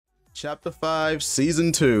Chapter 5,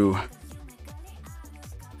 Season 2.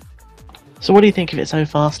 So what do you think of it so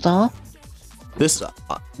far, Star?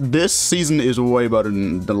 This season is way better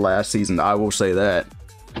than the last season, I will say that.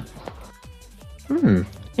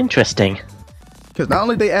 Interesting. Because not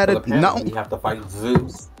only they added... Well, you have to fight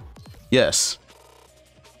Zeus. Yes.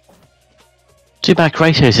 Too bad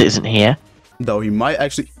Kratos isn't here. Though he might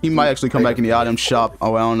actually come back in the item shop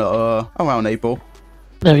around April.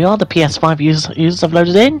 There we are, the PS5 users have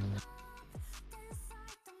loaded in.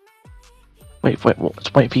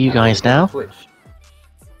 Let's wait for you guys now.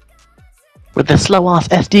 With the slow-ass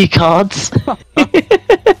SD cards.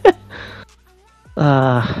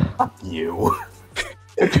 Fuck you.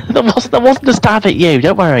 That wasn't a stab at you,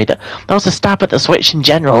 don't worry. That was a stab at the Switch in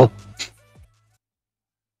general.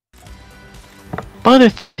 By the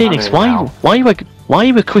way, Phoenix, why are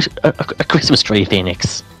you a Christmas tree,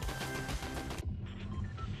 Phoenix?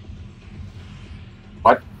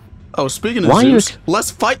 What? Oh, speaking of Zeus,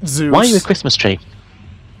 let's fight Zeus. Why are you a Christmas tree?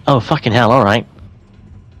 Oh, fucking hell, alright.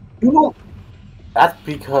 You know, that's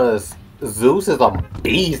because Zeus is a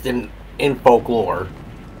beast in folklore.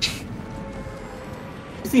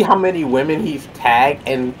 You see how many women he's tagged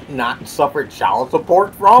and not suffered child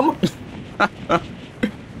support from?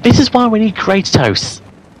 This is why we need Kratos.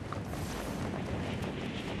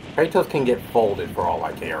 Kratos can get folded for all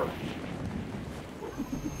I care.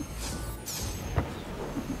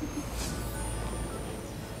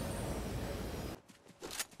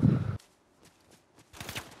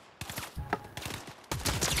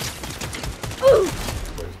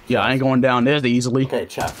 Yeah, I ain't going down there easily. Okay,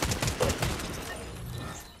 chest.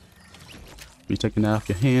 You taking that off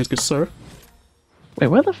your hands, good sir? Wait,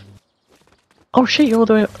 where the oh shit, you're all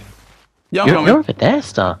the way... Yeah, I'm coming. You're over there,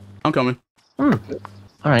 Star. I'm coming.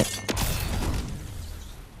 Alright.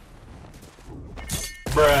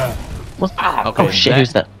 Bruh. Okay, oh shit,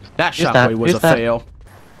 who's that? That Who's shockwave was a fail.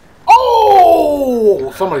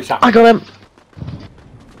 Oh! Somebody shot me. I got him!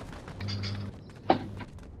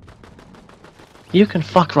 You can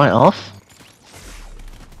fuck right off.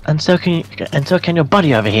 And so can your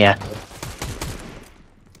buddy over here.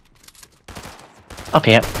 Up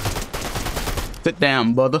here. Sit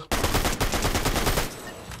down, brother.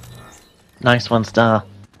 Nice one, Star.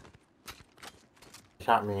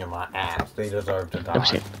 Shot me in my ass. They deserve to die. Oh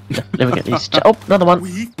shit. Let me get these. Oh, another one.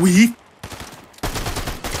 We.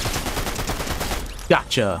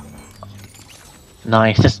 Gotcha.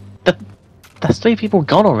 Nice. There's 3 people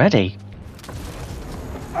gone already.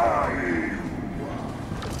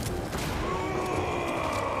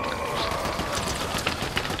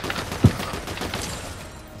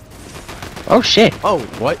 Oh shit. Oh,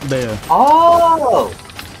 what there? Oh!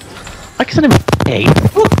 I can send him a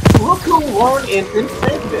Look who learned instant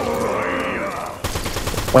sending.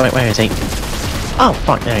 Wait, where is he? Oh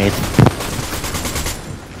fuck, there he is.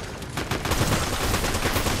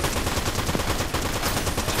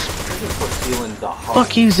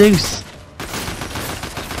 Fuck you, Zeus.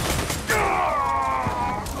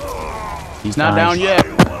 He's not down yet.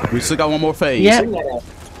 We still got one more phase. Yeah.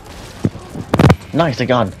 Nice, a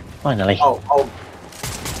gun. Finally. Oh.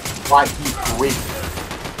 Why he's weak.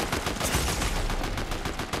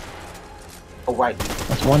 Oh, right.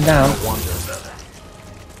 That's one down. No wonder.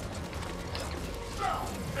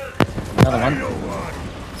 Another one.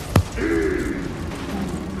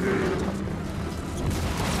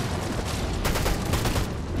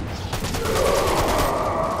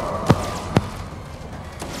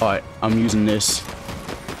 Alright, I'm using this.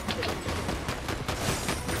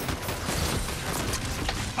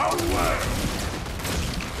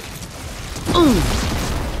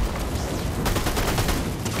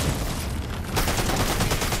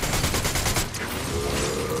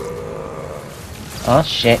 Oh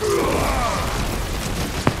shit.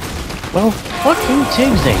 Well, fuck you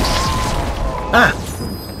too, Zeus. Ah!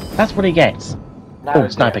 That's what he gets. Oh,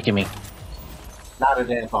 sniper, give me. Not a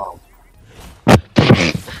damn bomb.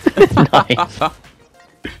 Nice.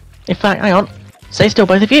 In fact, hang on. Stay still,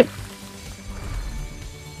 both of you.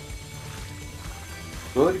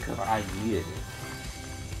 Good, because I needed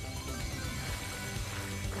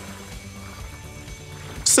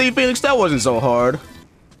it. See, Phoenix, that wasn't so hard.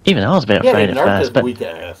 Even I was a bit afraid at first, but... weak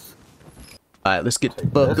ass. Alright, let's get the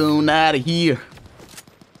fuck on out of here.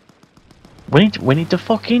 We need to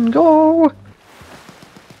fucking go!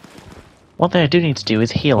 One thing I do need to do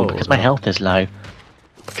is heal, because my health is low.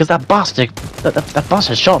 Because that bastard... That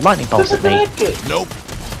bastard shot lightning bolts at me. Nope.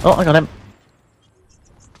 Oh, I got him.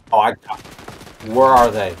 Oh, I got... Where are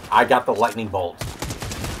they? I got the lightning bolts.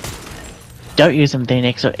 Don't use them,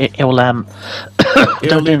 Phoenix, or it'll,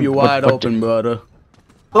 It'll leave you wide open, brother.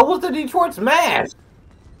 What was the Detroit Smash?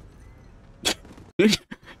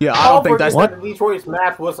 Yeah, I don't think that's what Detroit's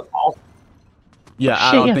match was awesome. Yeah,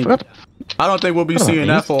 I don't think we'll be seeing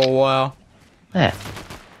that for a while. There.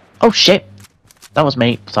 Oh shit. That was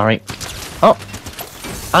me. Sorry. Oh.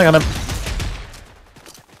 Hang on him.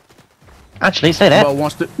 Actually, stay there.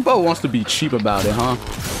 Bo wants to be cheap about it, huh?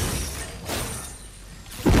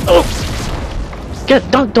 Oh. Get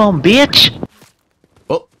dunked on, bitch.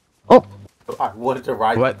 Oh. Oh. I wanted to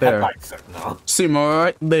ride right there. No. See him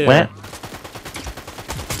right there. Where?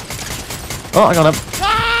 Oh, I got him.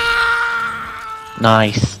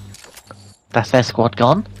 Nice. That's their squad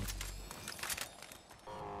gone.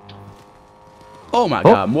 Oh my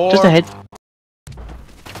god, more. Just ahead.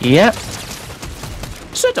 Yep.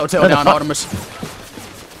 Sit your tail down, Artemis.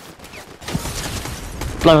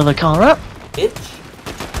 Blowing the car up. Bitch.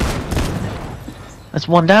 That's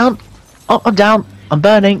one down. Oh, I'm down. I'm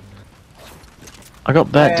burning. I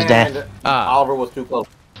got burnt to death. Oliver was too close.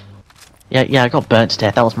 Yeah, I got burnt to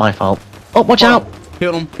death. That was my fault. Oh, watch out!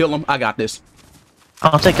 Heal him. I got this.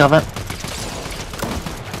 I'll take cover.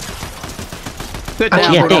 Sit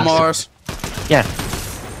down, yeah, Bruno Mars. Yeah.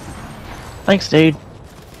 Thanks, dude.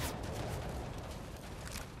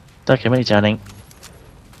 Okay, me turning.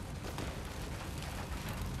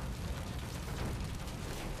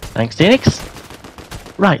 Thanks, Phoenix.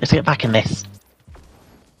 Right, let's get back in this.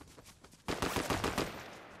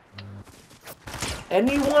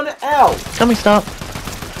 Anyone else? Can we start?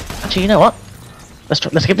 Actually, you know what?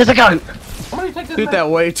 Let's give this a go. Did that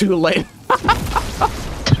way too late.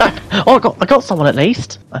 Oh, I got someone at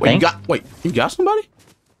least. I think. You got somebody?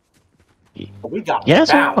 We got. Yeah,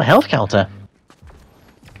 it's my health counter.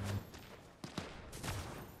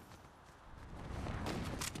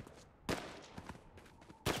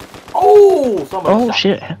 Oh, somebody. Oh shot.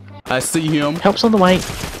 shit! I see him. Help's on the way.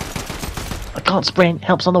 I can't sprint.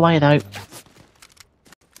 Help's on the way though.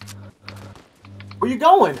 Where you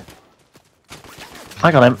going?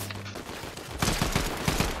 I got him.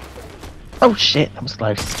 Oh shit! That was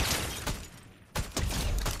close.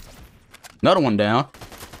 Another one down.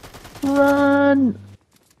 Run!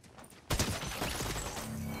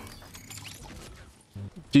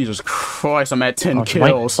 Jesus Christ! I'm at 10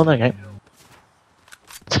 kills. Oh, there you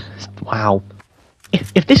go. Wow.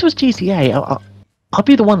 If this was GTA, I'll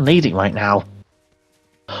be the one leading right now.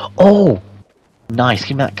 Oh! Nice,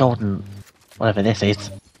 give me that golden... whatever this is.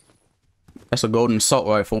 That's a golden assault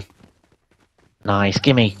rifle. Nice,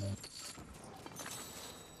 gimme.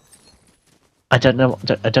 I don't know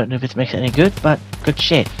if it makes it any good, but good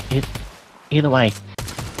shit. Either way.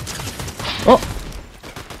 Oh!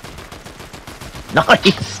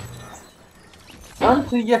 Nice! Run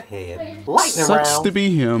to your head. Lightning Sucks round. to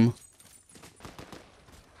be him.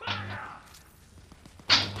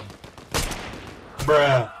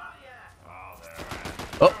 Bruh.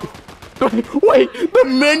 Oh. Wait, the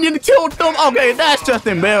minion killed them? Okay, that's just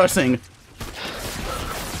embarrassing.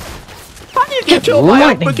 How do you get killed by a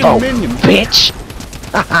lightning freaking bolt, minion? bitch!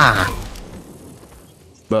 Haha!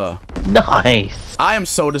 Bruh. Nice! I am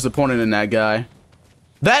so disappointed in that guy.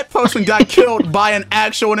 That person got killed by an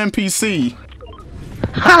actual NPC.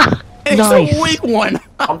 Ha! It's Nice! Oh, a weak one.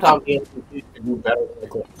 Sometimes the NPCs can do better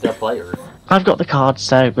than their players. I've got the card,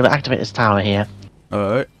 so we're gonna activate this tower here.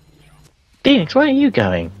 Alright. Phoenix, where are you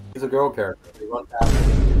going? He's a girl character. He runs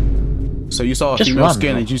fast. So you saw a Just female run, skin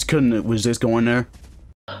man. and you just couldn't resist going there?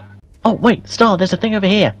 Oh wait, Star, there's a thing over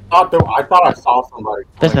here. I thought I saw somebody.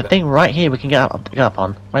 There's a like that. thing right here we can get up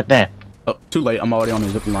on. Right there. Oh, too late. I'm already on the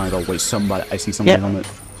zip line. Oh, wait, I see somebody Yep. on it.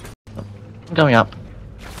 I'm going up.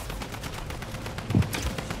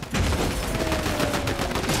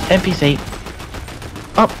 NPC.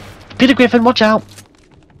 Oh, Peter Griffin, watch out.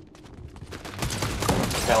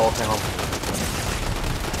 Tell him.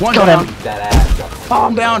 One Got down. him. That ass. Oh,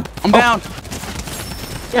 I'm down. I'm down.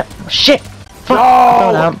 Yeah, shit. Fuck.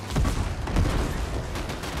 No!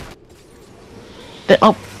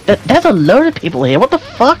 Down. There's a load of people here. What the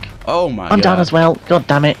fuck? Oh my god. I'm down as well. God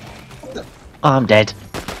damn it. Oh, I'm dead.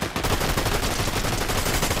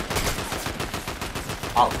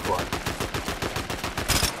 Oh, fuck.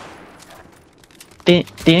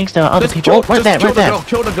 Phoenix, there are other Just people. Oh, right there, right there.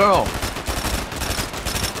 Kill the girl.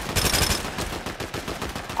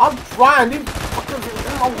 I'm trying. These fuckers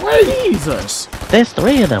are in my way. Jesus. There's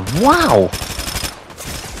 3 of them. Wow.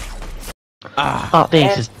 Oh,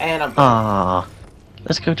 Phoenix is... And I'm. Ah.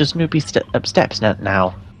 Let's go to Snoopy steps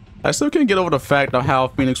now. I still can't get over the fact of how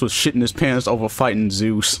Phoenix was shitting his pants over fighting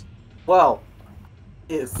Zeus. Well,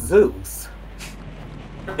 it's Zeus.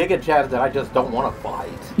 Big a chance that I just don't want to fight.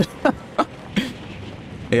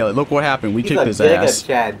 Hey, look what happened. We He's kicked a his Giga ass.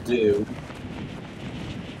 Chad dude.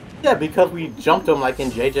 Yeah, because we jumped him like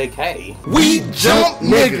in JJK. We jump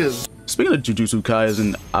niggas. Speaking of Jujutsu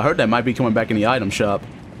Kaisen, I heard that might be coming back in the item shop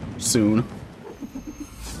soon.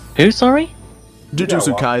 Who, sorry?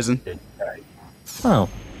 Jujutsu Kaisen. Oh.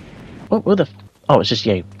 What the oh, it's just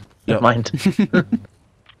you. Never Yep. mind.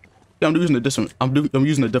 Yeah, I'm using a different. I'm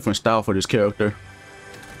using a different style for this character.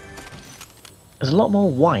 There's a lot more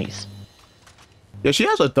white. Yeah, she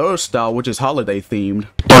has a third style which is holiday themed.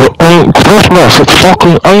 But it ain't Christmas, it's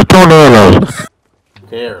fucking April early. Who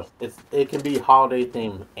cares? It can be holiday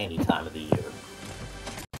themed any time of the year.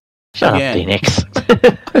 Shut Again. up,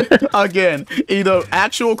 Phoenix. Again, either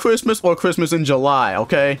actual Christmas or Christmas in July.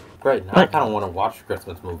 Okay. Great, now I kind of want to watch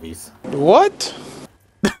Christmas movies. What?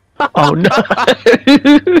 Oh no!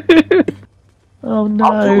 Oh I'll do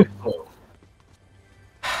no! it too.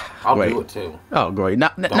 I'll Wait. do it too. Oh, great. Now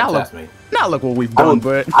Don't look. test me. Now look what we've done,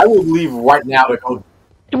 Brett. I will leave right now to go.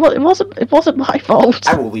 It wasn't my fault.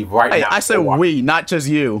 I will leave right Hey, now. I to said go watch- we, not just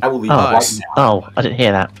you. I will leave Oh. right now. Oh, I didn't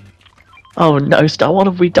hear that. Oh no, Star, what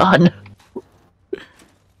have we done?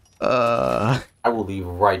 I will leave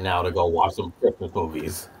right now to go watch some Christmas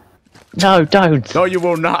movies. No, don't. No, you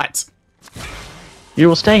will not. You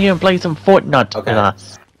will stay here and play some Fortnite Okay. with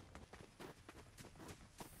us.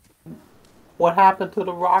 What happened to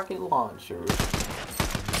the rocket launcher?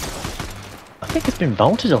 I think it's been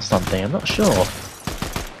vaulted or something. I'm not sure.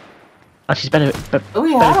 Actually, it's better.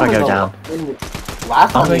 We Better had if I him go in the- down. in the-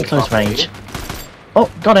 Last I'm time in we close updated. range. Oh,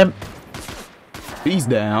 got him. He's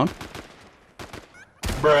down.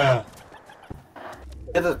 Bruh.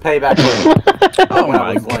 This is payback for Oh when I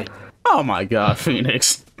my was god. link. Oh my god,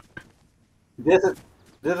 Phoenix. This is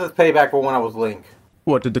payback for when I was Link.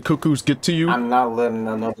 What, did the cuckoos get to you? I'm not letting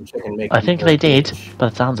another chicken make I me think their they did, bitch. by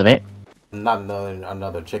the sounds of it. I'm not letting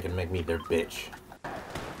another chicken make me their bitch.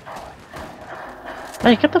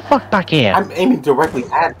 Hey, get the fuck back here. I'm aiming directly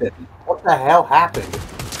at them. What the hell happened?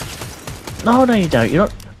 No, no, you don't. You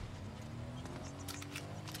don't.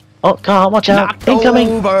 Oh, car, watch out! Knocked Incoming!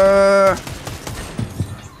 over.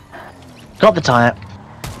 Got the tire.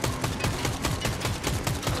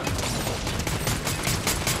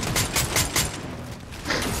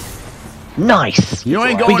 Nice! You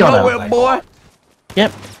ain't We going got him. nowhere, boy.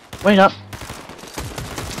 Yep. Wait up.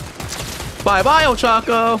 Bye bye,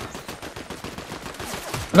 Ochako.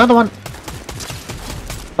 Another one.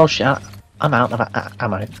 Oh shit! I'm out of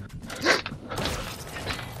ammo.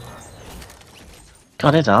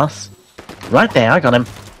 Got his ass. Right there, I got him.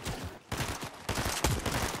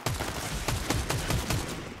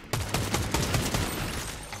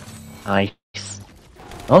 Nice.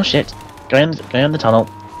 Oh shit! Go in the tunnel.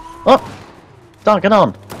 Oh! Start, get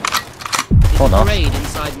on! Or not. Raid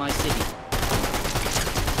inside my city.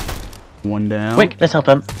 One down. Quick, let's help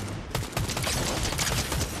him.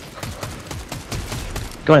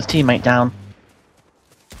 Got his teammate down.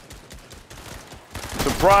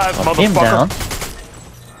 Surprise, Got him motherfucker. down.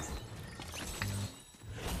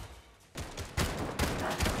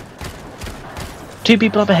 Two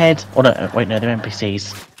people up ahead. Oh no, wait, no, they're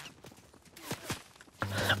NPCs.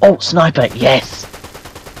 Oh, sniper, yes!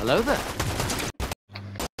 Hello there.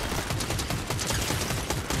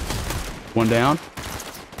 One down.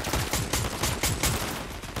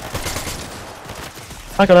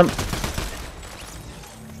 I got him.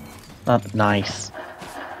 Oh, nice.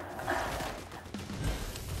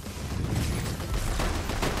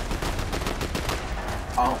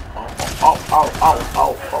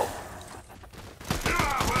 Oh.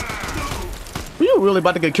 Were you really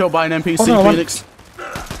about to get killed by an NPC, Oh, no, Phoenix?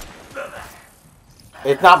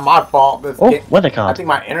 It's not my fault. This Oh, game- weather I card. think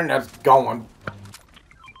my internet's going.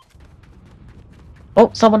 Oh,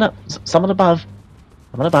 someone up, someone above.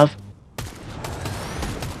 Someone above.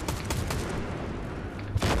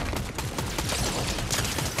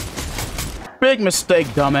 Big mistake,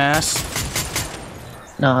 dumbass.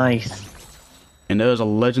 Nice. And there's a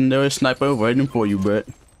legendary sniper waiting for you, Brett.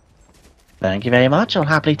 Thank you very much. I'll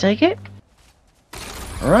happily take it.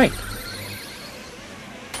 Alright.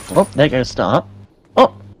 Oh, there goes Star.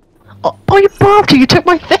 Oh! Oh, you bastard! You took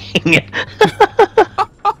my thing!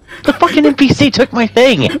 The fucking NPC took my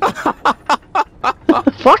thing!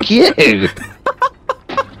 Fuck you!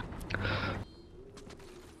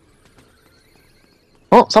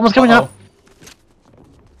 Oh, someone's coming up!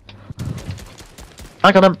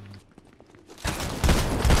 I got him!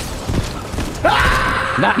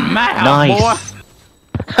 Not mad, Nice! boy.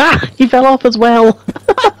 Ha! He fell off as well!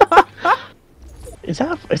 Is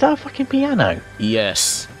that a fucking piano?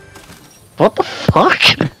 Yes. What the fuck?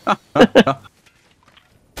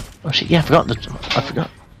 Oh shit! Yeah, I forgot the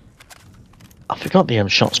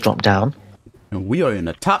shots dropped down. And we are in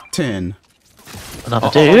the top 10. Another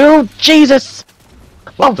dude. Oh, Jesus!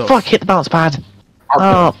 What Oh, the fuck, hit the bounce pad.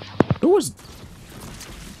 Oh, Who was...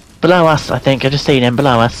 below us, I think. I just seen him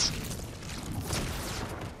below us.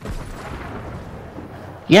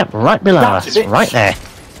 Yep, right below Gotcha, us. bitch. Right there.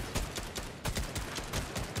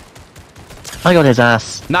 I got his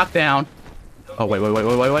ass. Knocked down. Oh,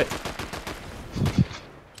 wait.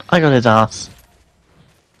 I got his ass.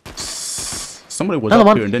 Somebody was Another up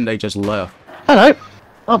one. here and then they just left. Hello.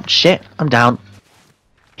 Oh, shit. I'm down.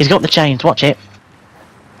 He's got the chains. Watch it.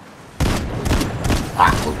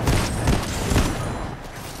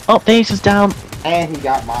 Oh, the ace is down. And he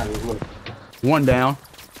got mine. Look. One down.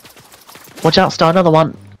 Watch out, Star. Another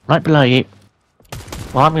one. Right below you.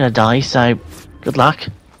 Well, I'm gonna die, so good luck.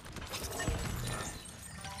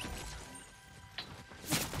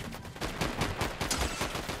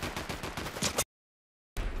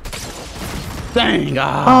 Dang.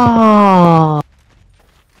 Ah. Oh.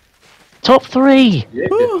 Top 3. Yeah,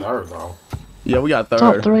 it's third, though. Yeah, we got third.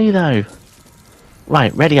 Top 3 though.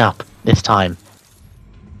 Right, ready up this time.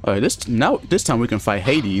 Alright, this time we can fight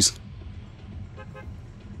Hades.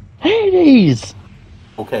 Hades!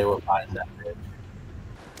 Okay, we'll find that bitch.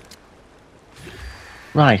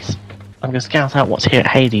 Right, I'm gonna scout out what's here at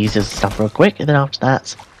Hades' and stuff real quick, and then after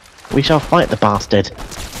that, we shall fight the bastard.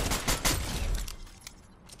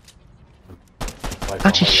 Like,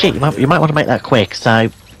 Actually, oh, shit, yeah, you might want to make that quick, so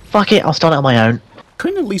fuck it, I'll start it on my own.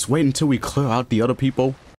 Couldn't at least wait until we clear out the other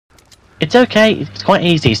people? It's okay, it's quite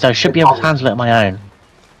easy, so I should be able to handle it on my own.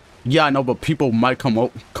 Yeah, I know, but people might come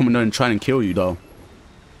in there and try and kill you, though.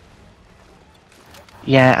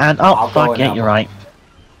 Yeah, and I'll oh go fuck in yeah, now. you're right.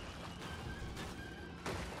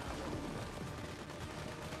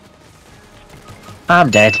 I'm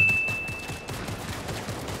dead.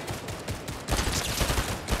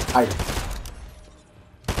 I,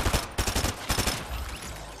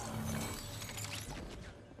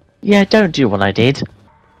 Yeah, don't do what I did.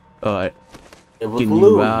 Alright, it was getting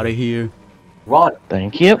blue. you out of here. Run.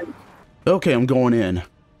 Thank you. Okay, I'm going in.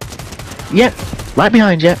 Yep, right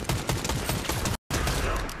behind you.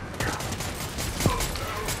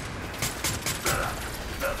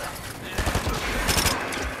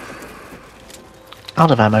 Out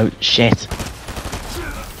of ammo, shit.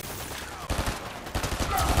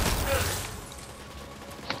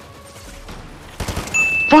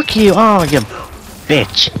 Fuck you, oh you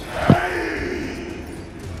bitch.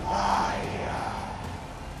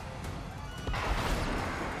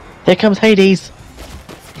 Here comes Hades.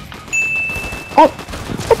 Oh,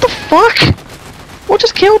 what the fuck? What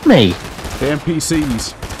just killed me? The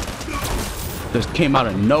NPCs just came out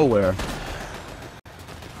of nowhere.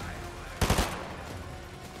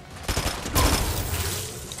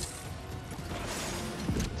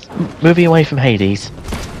 Moving away from Hades.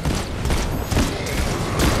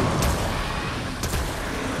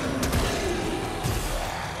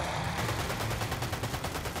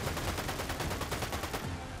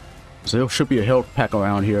 So there should be a health pack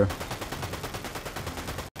around here.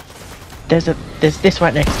 There's this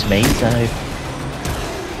right next to me, so.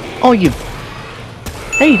 Oh you.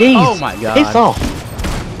 Hades! Oh my God. Piss off!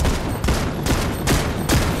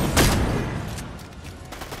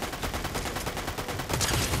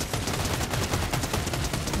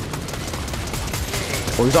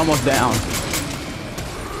 Oh, he's almost down.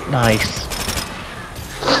 Nice.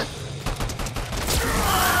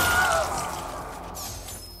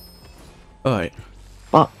 Alright.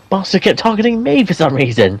 But Bastard kept targeting me for some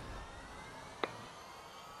reason.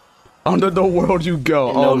 Under the world you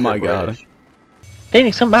go. You Oh know my you're God. British.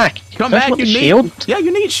 Phoenix, come back. Come Don't back, want you the need shield. Yeah,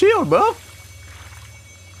 you need shield, bro. Oh,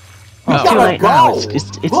 No. it's too Gotta late now. go.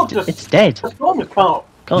 Look, It's dead. The storm is coming.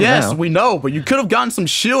 Gone Yes, now. we know, but you could have gotten some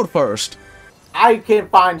shield first. I can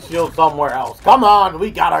find shield somewhere else. Come on, we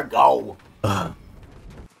gotta go.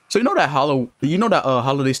 So you know that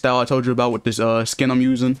holiday style I told you about with this skin I'm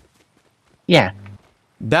using? Yeah.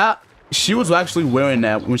 That she was actually wearing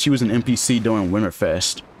that when she was an NPC during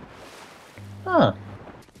Winterfest. Huh.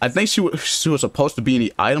 I think she was supposed to be in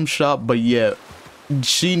the item shop, but yeah,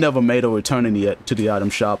 she never made a return to the item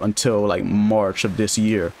shop until like March of this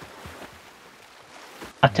year.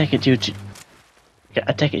 I take it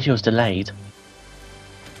she was delayed.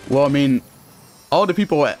 Well, I mean, all the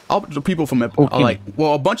people from Epic, Okay.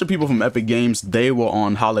 a bunch of people from Epic Games, they were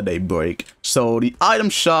on holiday break, so the item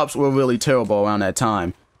shops were really terrible around that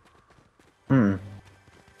time. Hmm.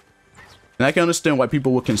 And I can understand why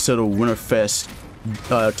people would consider Winterfest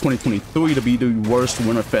 2023 to be the worst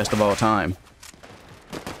Winterfest of all time.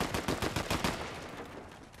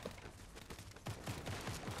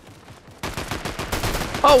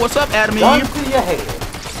 Oh, what's up, Adam Gun Eve? to your head.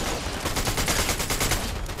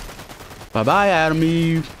 Bye-bye, Adam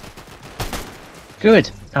Eve. Good.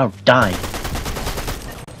 Now die.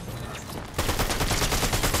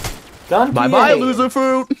 Gun Bye-bye, PA. loser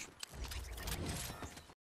fruit.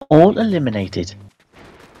 All eliminated.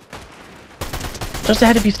 Just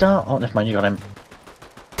ahead of you start. Oh, never mind, you got him.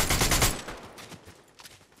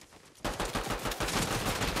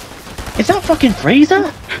 Is that fucking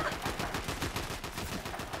Freezer?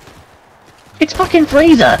 It's fucking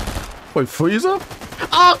Freezer! Wait, Freezer?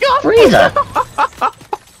 Oh, God! Freezer!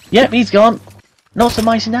 Yep, he's gone. Not so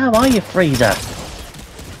mighty now, are you, Freezer?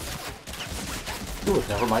 You was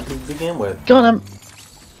never mind to begin with. Got him.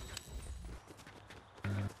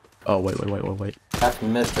 Oh, wait. That's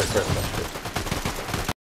Mr. Christmas.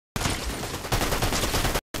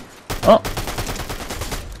 Oh,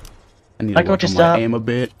 I need I to got work your on start. my aim a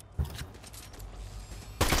bit.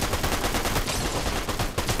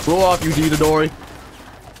 Roll off, you Dory.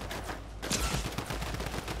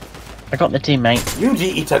 I got the teammate.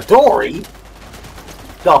 Yuji Itadori?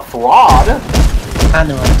 The fraud? And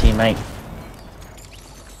the other teammate.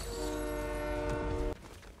 I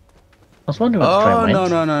was wondering where the Oh, train no.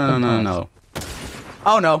 went.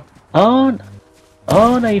 Oh, no.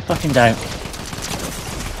 Oh no, you fucking don't.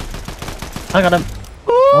 I got him.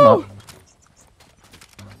 Oh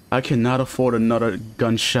no. I cannot afford another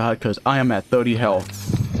gunshot because I am at 30 health.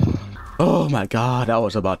 Oh my god, I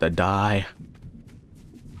was about to die.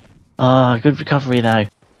 Ah, good recovery though.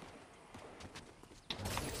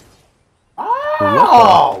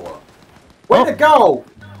 Oh! Way to go!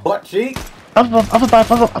 Butt cheek! Up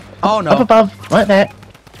above. Oh no. Up above, right there.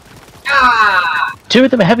 Ah! Two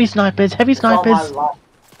of them are heavy snipers, All my snipers. life.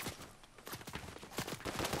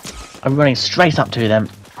 I'm running straight up to them.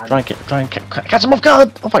 Try and catch them off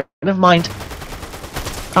guard. Oh wait, never mind.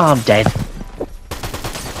 Oh, I'm dead.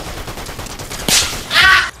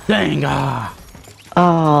 Dang, ah.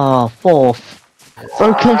 Ah, fourth.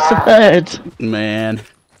 So close to third. Man.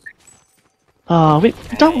 Ah,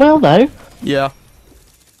 we've done well though. Yeah.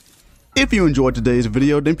 If you enjoyed today's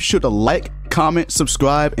video, then be sure to like, comment,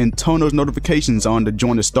 subscribe, and turn those notifications on to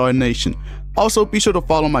join the Star Nation. Also, be sure to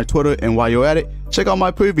follow my Twitter, and while you're at it, check out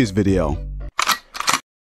my previous video.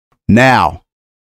 Now.